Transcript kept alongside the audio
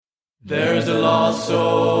There's a lost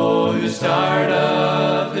soul who's tired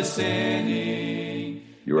of his sinning.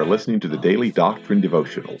 You are listening to the Daily Doctrine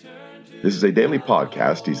Devotional. This is a daily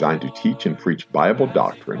podcast designed to teach and preach Bible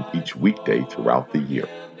doctrine each weekday throughout the year.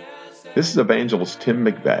 This is Evangelist Tim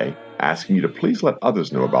McVeigh asking you to please let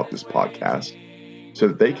others know about this podcast so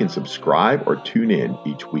that they can subscribe or tune in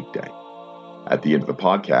each weekday. At the end of the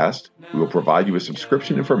podcast, we will provide you with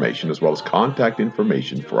subscription information as well as contact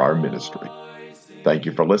information for our ministry. Thank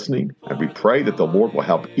you for listening, and we pray that the Lord will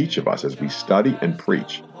help each of us as we study and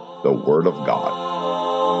preach the Word of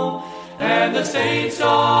God. And the saints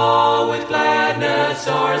all with gladness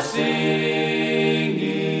are singing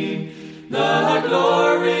the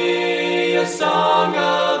glorious song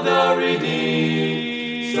of the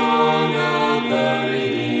redeemed, song of the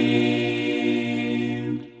redeemed.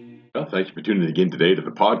 Well, thank you for tuning in again today to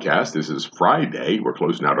the podcast. This is Friday. We're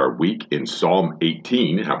closing out our week in Psalm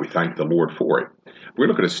 18, and how we thank the Lord for it. We're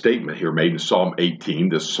going to look at a statement here made in Psalm 18,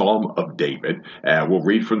 the Psalm of David. We'll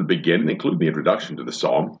read from the beginning, including the introduction to the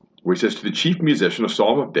psalm, where it says, "To the chief musician, a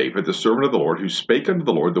psalm of David, the servant of the Lord, who spake unto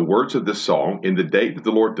the Lord the words of this song in the day that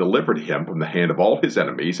the Lord delivered him from the hand of all his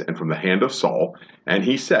enemies and from the hand of Saul. And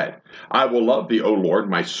he said, I will love thee, O Lord,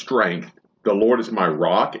 my strength. The Lord is my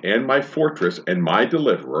rock and my fortress and my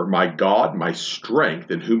deliverer, my God, my strength,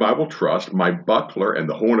 in whom I will trust, my buckler and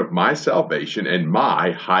the horn of my salvation and my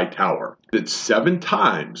high tower." It's 7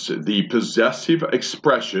 times the possessive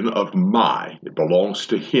expression of my. It belongs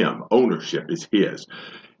to him. Ownership is his.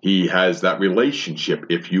 He has that relationship,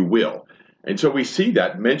 if you will. And so we see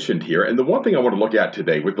that mentioned here. And the one thing I want to look at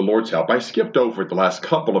today, with the Lord's help, I skipped over it the last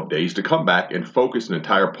couple of days to come back and focus an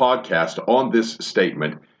entire podcast on this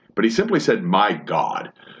statement. But he simply said, my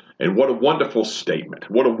God. And what a wonderful statement.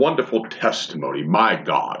 What a wonderful testimony. My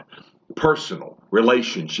God. Personal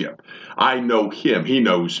relationship. I know him. He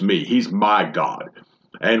knows me. He's my God.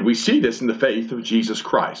 And we see this in the faith of Jesus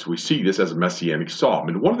Christ. We see this as a Messianic psalm.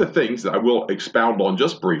 And one of the things that I will expound on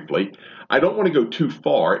just briefly, I don't want to go too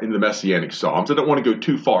far in the Messianic psalms. I don't want to go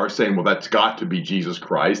too far saying, well, that's got to be Jesus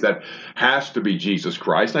Christ. That has to be Jesus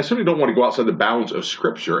Christ. And I certainly don't want to go outside the bounds of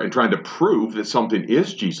Scripture and trying to prove that something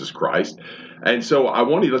is Jesus Christ. And so I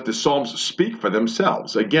want to let the Psalms speak for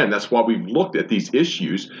themselves. Again, that's why we've looked at these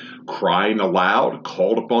issues: crying aloud,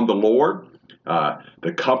 called upon the Lord,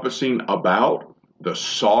 the compassing about, the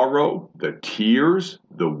sorrow, the tears,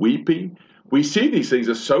 the weeping. We see these things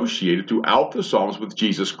associated throughout the Psalms with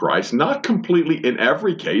Jesus Christ, not completely in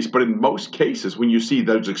every case, but in most cases when you see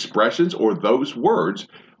those expressions or those words,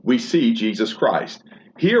 we see Jesus Christ.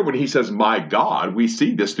 Here, when he says, my God, we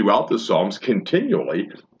see this throughout the Psalms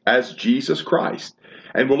continually as Jesus Christ.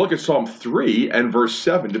 And we'll look at Psalm 3 and verse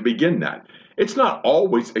 7 to begin that. It's not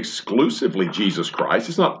always exclusively Jesus Christ.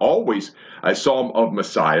 It's not always a psalm of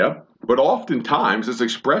Messiah, but oftentimes this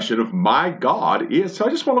expression of my God is. So I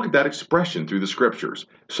just want to look at that expression through the Scriptures.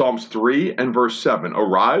 Psalms 3 and verse 7,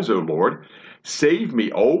 "Arise, O Lord, save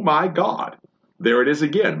me, O my God." There it is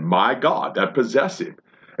again, my God, that possessive.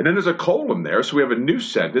 And then there's a colon there, so we have a new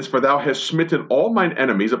sentence: "For thou hast smitten all mine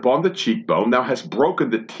enemies upon the cheekbone, thou hast broken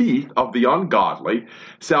the teeth of the ungodly.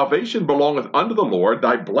 Salvation belongeth unto the Lord,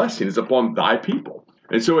 thy blessing is upon thy people."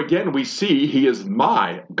 And so again, we see he is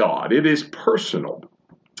my God. It is personal.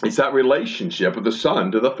 It's that relationship of the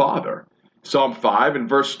Son to the Father. Psalm 5 and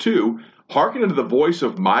verse 2, "Hearken unto the voice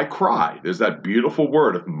of my cry." There's that beautiful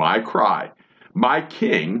word of my cry. "My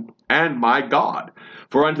King and my God.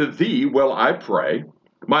 For unto thee will I pray.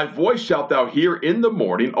 My voice shalt thou hear in the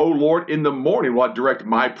morning. O Lord, in the morning will I direct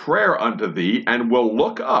my prayer unto thee, and will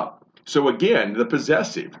look up." So again, the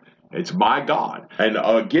possessive. It's my God. And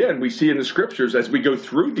again, we see in the Scriptures as we go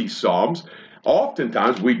through these Psalms,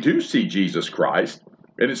 oftentimes we do see Jesus Christ.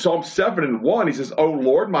 And in Psalm 7 and 1, he says, "O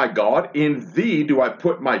Lord my God, in thee do I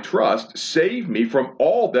put my trust. Save me from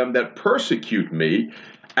all them that persecute me,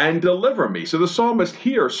 and deliver me." So the psalmist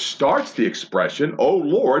here starts the expression, "O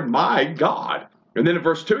Lord my God." And then in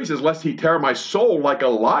verse 2, he says, "Lest he tear my soul like a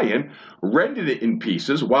lion, rending it in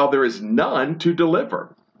pieces, while there is none to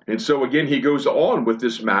deliver." And so again, he goes on with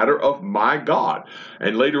this matter of my God.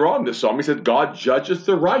 And later on in this psalm, he said, God judgeth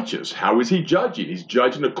the righteous. How is he judging? He's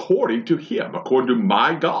judging according to him, according to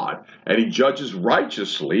my God. And he judges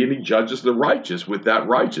righteously, and he judges the righteous with that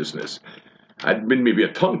righteousness. I'd been maybe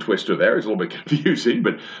a tongue twister there. It's a little bit confusing,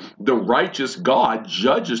 but the righteous God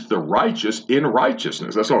judges the righteous in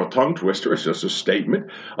righteousness. That's not a tongue twister. It's just a statement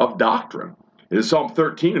of doctrine. In Psalm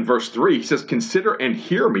 13 and verse 3, he says, "Consider and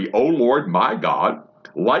hear me, O Lord my God.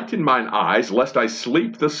 Lighten mine eyes, lest I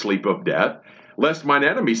sleep the sleep of death. Lest mine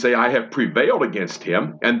enemies say, I have prevailed against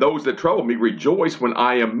him, and those that trouble me rejoice when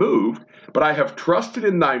I am moved. But I have trusted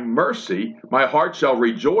in thy mercy. My heart shall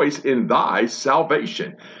rejoice in thy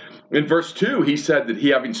salvation. In verse 2, he said that he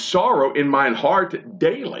having sorrow in mine heart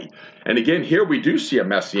daily. And again, here we do see a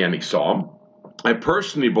messianic psalm. I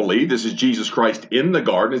personally believe this is Jesus Christ in the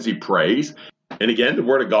garden as he prays. And again, the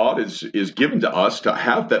Word of God is given to us to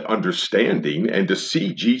have that understanding and to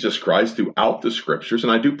see Jesus Christ throughout the Scriptures.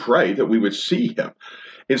 And I do pray that we would see him.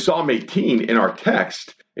 In Psalm 18, in our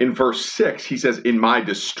text, in verse 6, he says, in my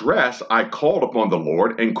distress I called upon the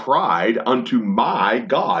Lord and cried unto my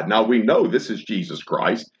God. Now we know this is Jesus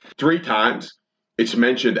Christ. 3 times it's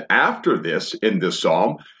mentioned after this in this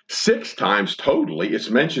psalm. 6 times totally it's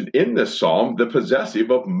mentioned in this psalm, the possessive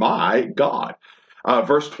of my God.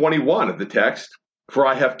 Verse 21 of the text, for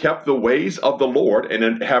I have kept the ways of the Lord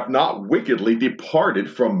and have not wickedly departed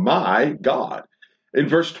from my God. In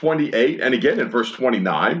verse 28, and again in verse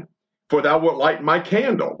 29, for thou wilt light my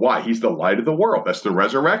candle. Why? He's the light of the world. That's the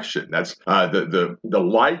resurrection. That's the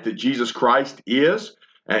light that Jesus Christ is,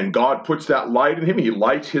 and God puts that light in him. He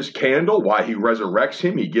lights his candle. Why? He resurrects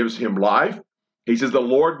him. He gives him life. He says, the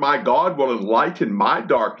Lord my God will enlighten my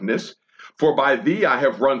darkness, for by thee I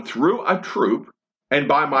have run through a troop, and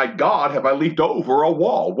by my God have I leaped over a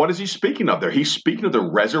wall. What is he speaking of there? He's speaking of the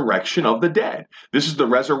resurrection of the dead. This is the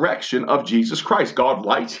resurrection of Jesus Christ. God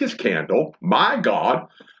lights his candle. My God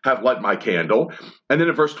have lit my candle. And then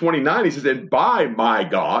in verse 29, he says, and by my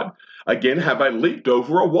God, again, have I leaped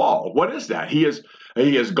over a wall. What is that? He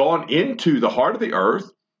has gone into the heart of the earth.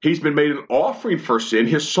 He's been made an offering for sin.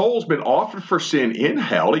 His soul's been offered for sin in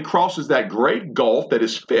hell. He crosses that great gulf that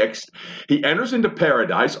is fixed. He enters into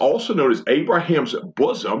paradise, also known as Abraham's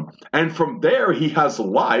bosom. And from there, he has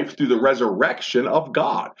life through the resurrection of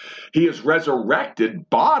God. He is resurrected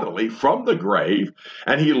bodily from the grave,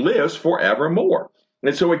 and he lives forevermore.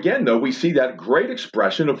 And so again, though, we see that great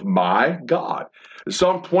expression of my God.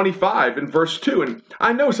 Psalm 25 in verse 2, and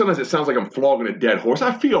I know sometimes it sounds like I'm flogging a dead horse.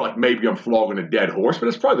 I feel like maybe I'm flogging a dead horse, but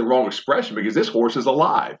it's probably the wrong expression because this horse is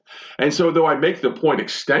alive. And so though I make the point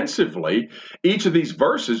extensively, each of these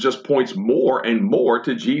verses just points more and more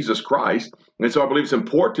to Jesus Christ. And so I believe it's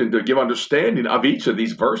important to give understanding of each of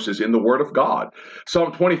these verses in the Word of God.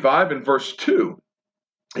 Psalm 25 in verse 2,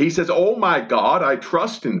 he says, O my God, I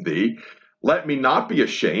trust in thee. Let me not be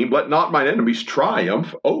ashamed. Let not mine enemies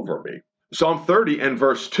triumph over me. Psalm 30 and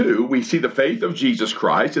verse 2, we see the faith of Jesus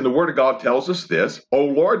Christ, and the Word of God tells us this, O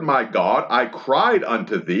Lord my God, I cried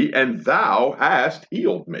unto thee, and thou hast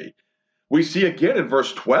healed me. We see again in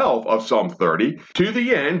verse 12 of Psalm 30, to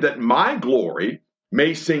the end that my glory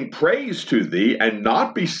may sing praise to thee, and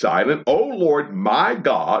not be silent, O Lord my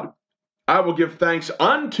God, I will give thanks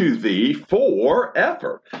unto thee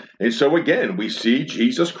forever. And so again, we see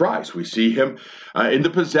Jesus Christ. We see him in the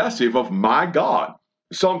possessive of my God.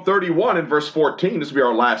 Psalm 31 and verse 14, this will be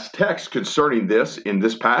our last text concerning this in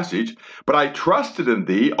this passage. But I trusted in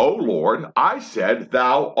thee, O Lord. I said,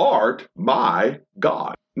 thou art my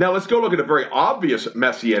God. Now let's go look at a very obvious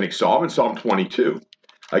messianic psalm in Psalm 22.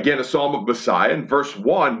 Again, a psalm of Messiah. In verse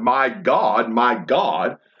 1, my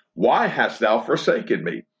God, why hast thou forsaken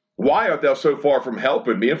me? Why art thou so far from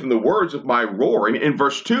helping me and from the words of my roaring? In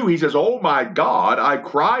verse 2, he says, O my God, I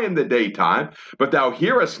cry in the daytime, but thou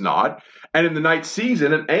hearest not, and in the night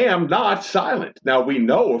season, and am not silent. Now we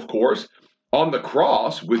know, of course, on the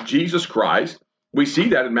cross with Jesus Christ, we see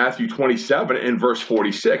that in Matthew 27 and verse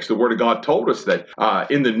 46. The Word of God told us that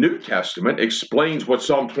in the New Testament explains what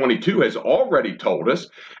Psalm 22 has already told us.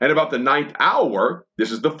 And about the 9th hour,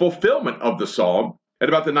 this is the fulfillment of the psalm. At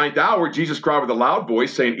about the 9th hour, Jesus cried with a loud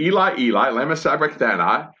voice, saying, Eli, Eli, lama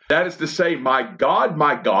sabachthani. That is to say, my God,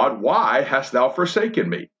 why hast thou forsaken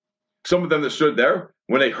me? Some of them that stood there,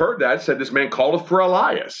 when they heard that, said, this man calleth for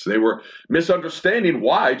Elias. They were misunderstanding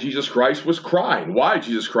why Jesus Christ was crying, why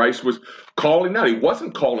Jesus Christ was calling out. He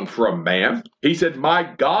wasn't calling for a man. He said,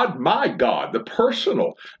 my God, the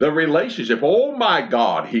personal, the relationship. Oh, my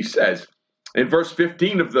God, he says. In verse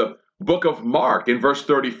 15 of the book of Mark, in verse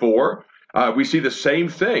 34, we see the same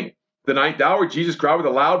thing. The 9th hour, Jesus cried with a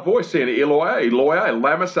loud voice, saying, Eloi, Eloi,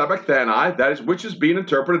 lama sabachthani, that is which is being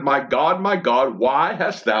interpreted, my God, why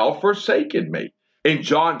hast thou forsaken me? In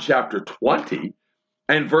John chapter 20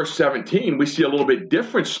 and verse 17, we see a little bit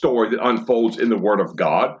different story that unfolds in the Word of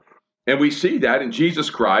God. And we see that in Jesus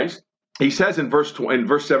Christ. He says in verse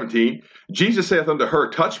 17, Jesus saith unto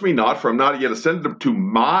her, touch me not, for I am not yet ascended to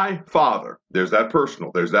my Father. There's that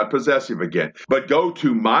personal, there's that possessive again. But go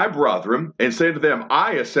to my brethren and say to them,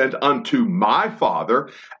 I ascend unto my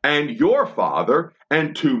Father and your Father,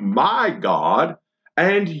 and to my God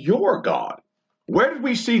and your God. Where did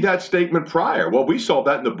we see that statement prior? Well, we saw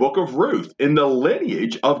that in the book of Ruth, in the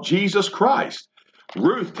lineage of Jesus Christ.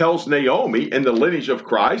 Ruth tells Naomi in the lineage of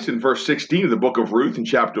Christ in verse 16 of the book of Ruth in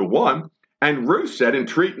chapter 1, and Ruth said,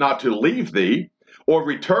 entreat not to leave thee, or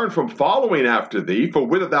return from following after thee, for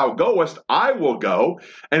whither thou goest, I will go,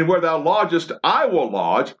 and where thou lodgest, I will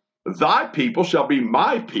lodge. Thy people shall be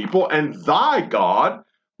my people, and thy God,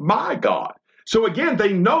 my God. So again,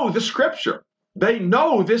 they know the scripture. They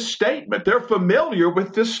know this statement. They're familiar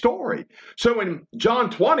with this story. So in John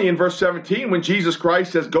 20 and verse 17, when Jesus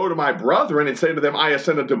Christ says, go to my brethren and say to them, I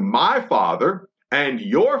ascend unto my Father and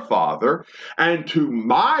your Father, and to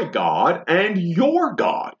my God and your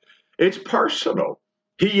God. It's personal.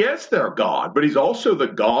 He is their God, but he's also the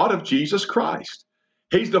God of Jesus Christ.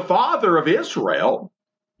 He's the Father of Israel,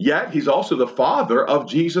 yet he's also the Father of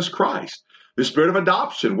Jesus Christ. The spirit of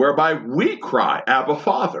adoption, whereby we cry, Abba,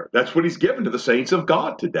 Father. That's what he's given to the saints of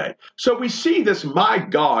God today. So we see this my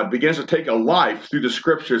God begins to take a life through the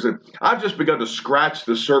scriptures, and I've just begun to scratch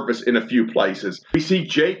the surface in a few places. We see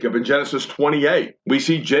Jacob in Genesis 28. We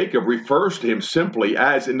see Jacob refers to him simply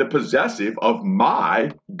as in the possessive of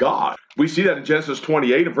my God. We see that in Genesis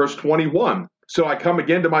 28 and verse 21. So I come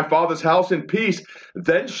again to my father's house in peace,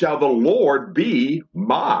 then shall the Lord be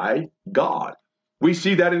my God. We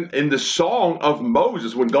see that in the song of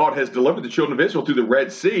Moses when God has delivered the children of Israel through the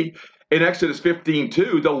Red Sea. In Exodus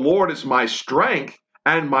 15:2, the Lord is my strength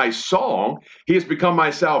and my song. He has become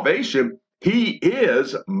my salvation. He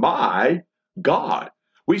is my God.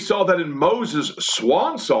 We saw that in Moses'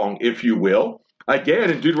 swan song, if you will. Again,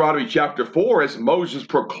 in Deuteronomy chapter 4, as Moses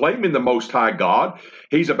proclaiming the Most High God,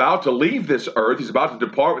 he's about to leave this earth. He's about to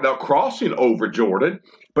depart without crossing over Jordan.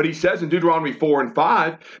 But he says in Deuteronomy 4 and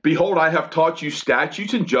 5, behold, I have taught you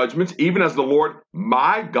statutes and judgments, even as the Lord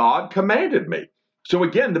my God commanded me. So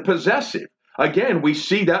again, the possessive. Again, we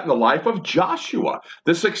see that in the life of Joshua,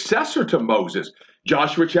 the successor to Moses.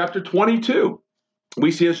 Joshua chapter 22.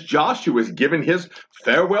 We see as Joshua is giving his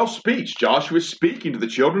farewell speech. Joshua is speaking to the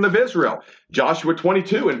children of Israel. Joshua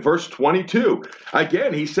 22 and verse 22.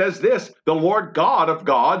 Again, he says this, the Lord God of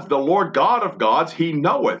gods, he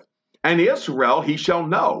knoweth. And Israel he shall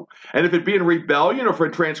know. And if it be in rebellion or for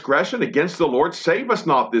transgression against the Lord, save us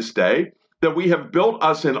not this day, that we have built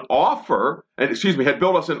us an altar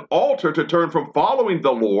to turn from following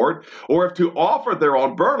the Lord, or if to offer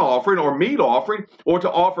thereon burnt offering or meat offering, or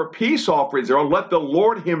to offer peace offerings thereon, let the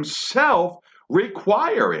Lord himself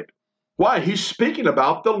require it. Why? He's speaking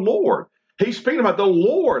about the Lord. He's speaking about the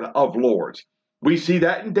Lord of lords. We see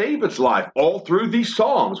that in David's life all through these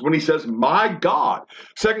Psalms when he says, my God.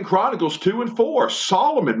 2 Chronicles 2 and 4,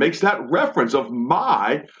 Solomon makes that reference of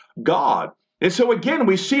my God. And so again,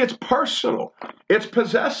 we see it's personal. It's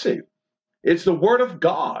possessive. It's the word of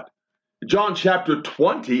God. John chapter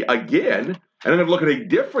 20 again, and I'm going to look at a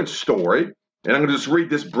different story, and I'm going to just read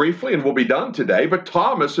this briefly and we'll be done today. But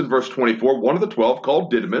Thomas in verse 24, one of the 12 called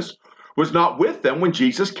Didymus, was not with them when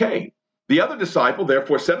Jesus came. The other disciple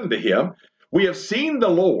therefore said unto him, we have seen the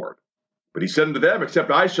Lord. But he said unto them,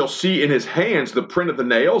 except I shall see in his hands the print of the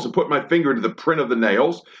nails, and put my finger into the print of the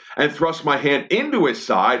nails, and thrust my hand into his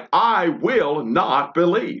side, I will not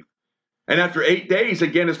believe. And after 8 days,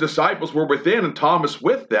 again his disciples were within, and Thomas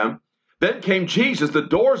with them. Then came Jesus, the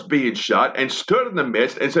doors being shut, and stood in the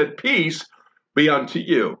midst, and said, peace be unto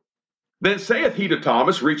you. Then saith he to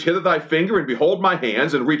Thomas, reach hither thy finger, and behold my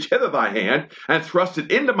hands, and reach hither thy hand, and thrust it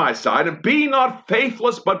into my side, and be not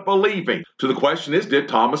faithless, but believing. So the question is, did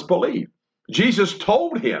Thomas believe? Jesus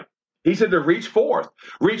told him, he said to reach forth,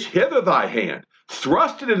 reach hither thy hand,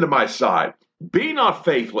 thrust it into my side, be not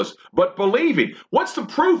faithless, but believing. What's the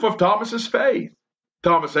proof of Thomas's faith?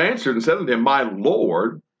 Thomas answered and said unto him, my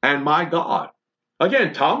Lord and my God.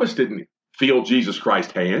 Again, Thomas didn't feel Jesus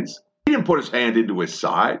Christ's hands. He didn't put his hand into his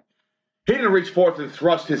side. He didn't reach forth and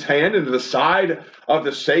thrust his hand into the side of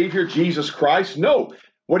the Savior, Jesus Christ. No,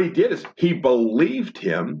 what he did is he believed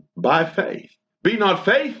him by faith. Be not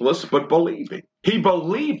faithless, but believing. He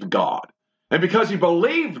believed God. And because he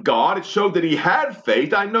believed God, it showed that he had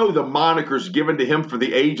faith. I know the moniker's given to him for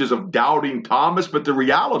the ages of doubting Thomas, but the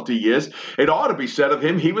reality is it ought to be said of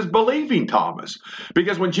him he was believing Thomas.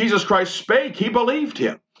 Because when Jesus Christ spake, he believed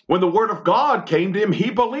him. When the word of God came to him, he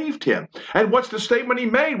believed him. And what's the statement he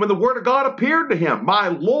made when the word of God appeared to him? My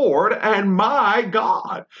Lord and my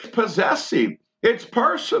God. It's possessive. It's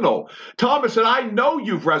personal. Thomas said, I know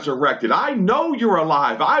you've resurrected. I know you're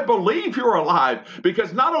alive. I believe you're alive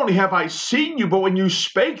because not only have I seen you, but when you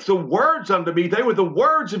spake the words unto me, they were the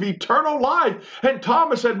words of eternal life. And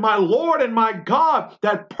Thomas said, my Lord and my God,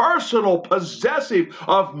 that personal possessive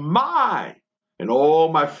of my. And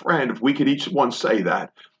oh, my friend, if we could each one say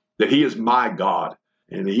that that he is my God.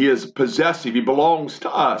 And he is possessive. He belongs to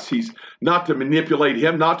us. He's not to manipulate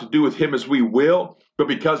him, not to do with him as we will, but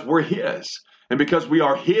because we're his. And because we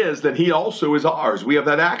are his, then he also is ours. We have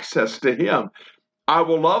that access to him. I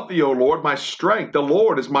will love thee, O Lord, my strength. The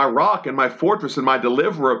Lord is my rock and my fortress and my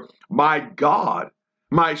deliverer, my God,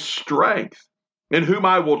 my strength, in whom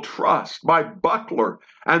I will trust, my buckler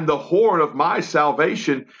and the horn of my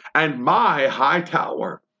salvation and my high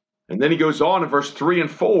tower. And then he goes on in verse 3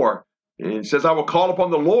 and 4. And it says, I will call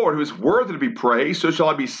upon the Lord, who is worthy to be praised, so shall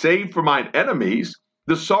I be saved from mine enemies.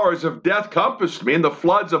 The sorrows of death compassed me, and the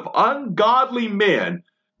floods of ungodly men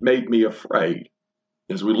made me afraid.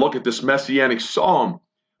 As we look at this Messianic psalm,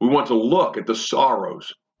 we want to look at the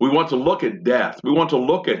sorrows. We want to look at death. We want to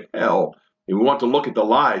look at hell. And we want to look at the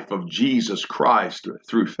life of Jesus Christ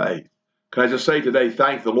through faith. Can I just say today,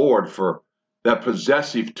 thank the Lord for that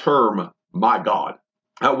possessive term, my God.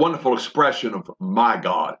 That wonderful expression of my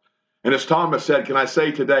God. And as Thomas said, can I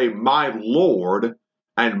say today, my Lord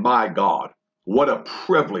and my God. What a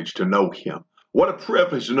privilege to know him. What a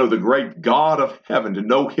privilege to know the great God of heaven, to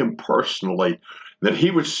know him personally, that he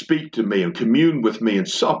would speak to me and commune with me and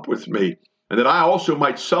sup with me, and that I also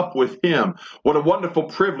might sup with him. What a wonderful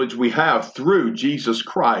privilege we have through Jesus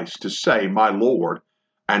Christ to say, my Lord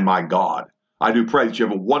and my God. I do pray that you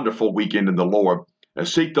have a wonderful weekend in the Lord.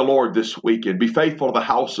 Seek the Lord this weekend. Be faithful to the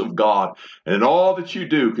house of God. And in all that you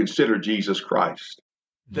do, consider Jesus Christ.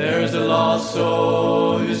 There's a lost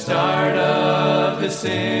soul who's tired of his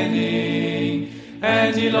sinning,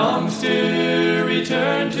 and he longs to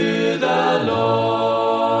return to the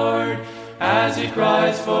Lord as he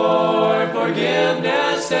cries for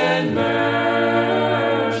forgiveness and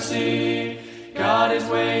mercy. God is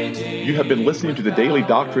waiting. You have been listening to the Daily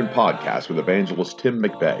Doctrine Podcast with Evangelist Tim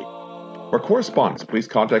McVeigh. For correspondence, please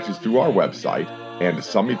contact us through our website and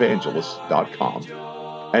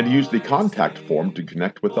someevangelists.com and use the contact form to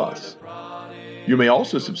connect with us. You may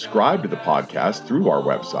also subscribe to the podcast through our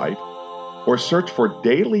website or search for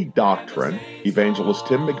Daily Doctrine Evangelist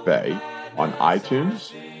Tim McVeigh on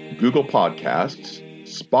iTunes, Google Podcasts,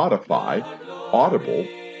 Spotify, Audible,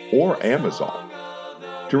 or Amazon.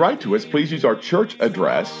 To write to us, please use our church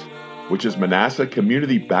address, which is Manasseh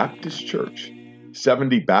Community Baptist Church,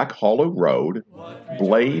 70 Back Hollow Road,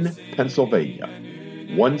 Blaine, Pennsylvania,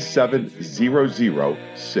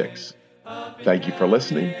 17006. Thank you for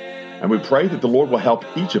listening, and we pray that the Lord will help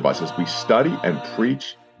each of us as we study and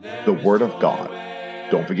preach the Word of God.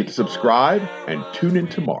 Don't forget to subscribe and tune in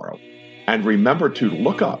tomorrow. And remember to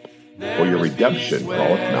look up, for your redemption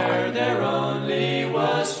draweth nigh. There only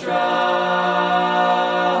was strife.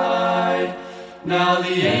 Now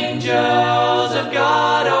the angels of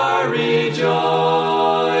God are rejoicing,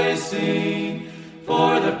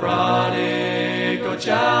 for the prodigal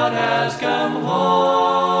child has come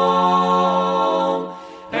home,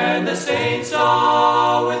 and the saints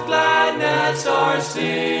all with gladness are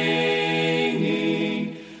singing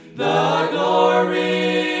the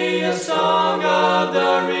glorious song of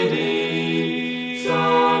the redeemed.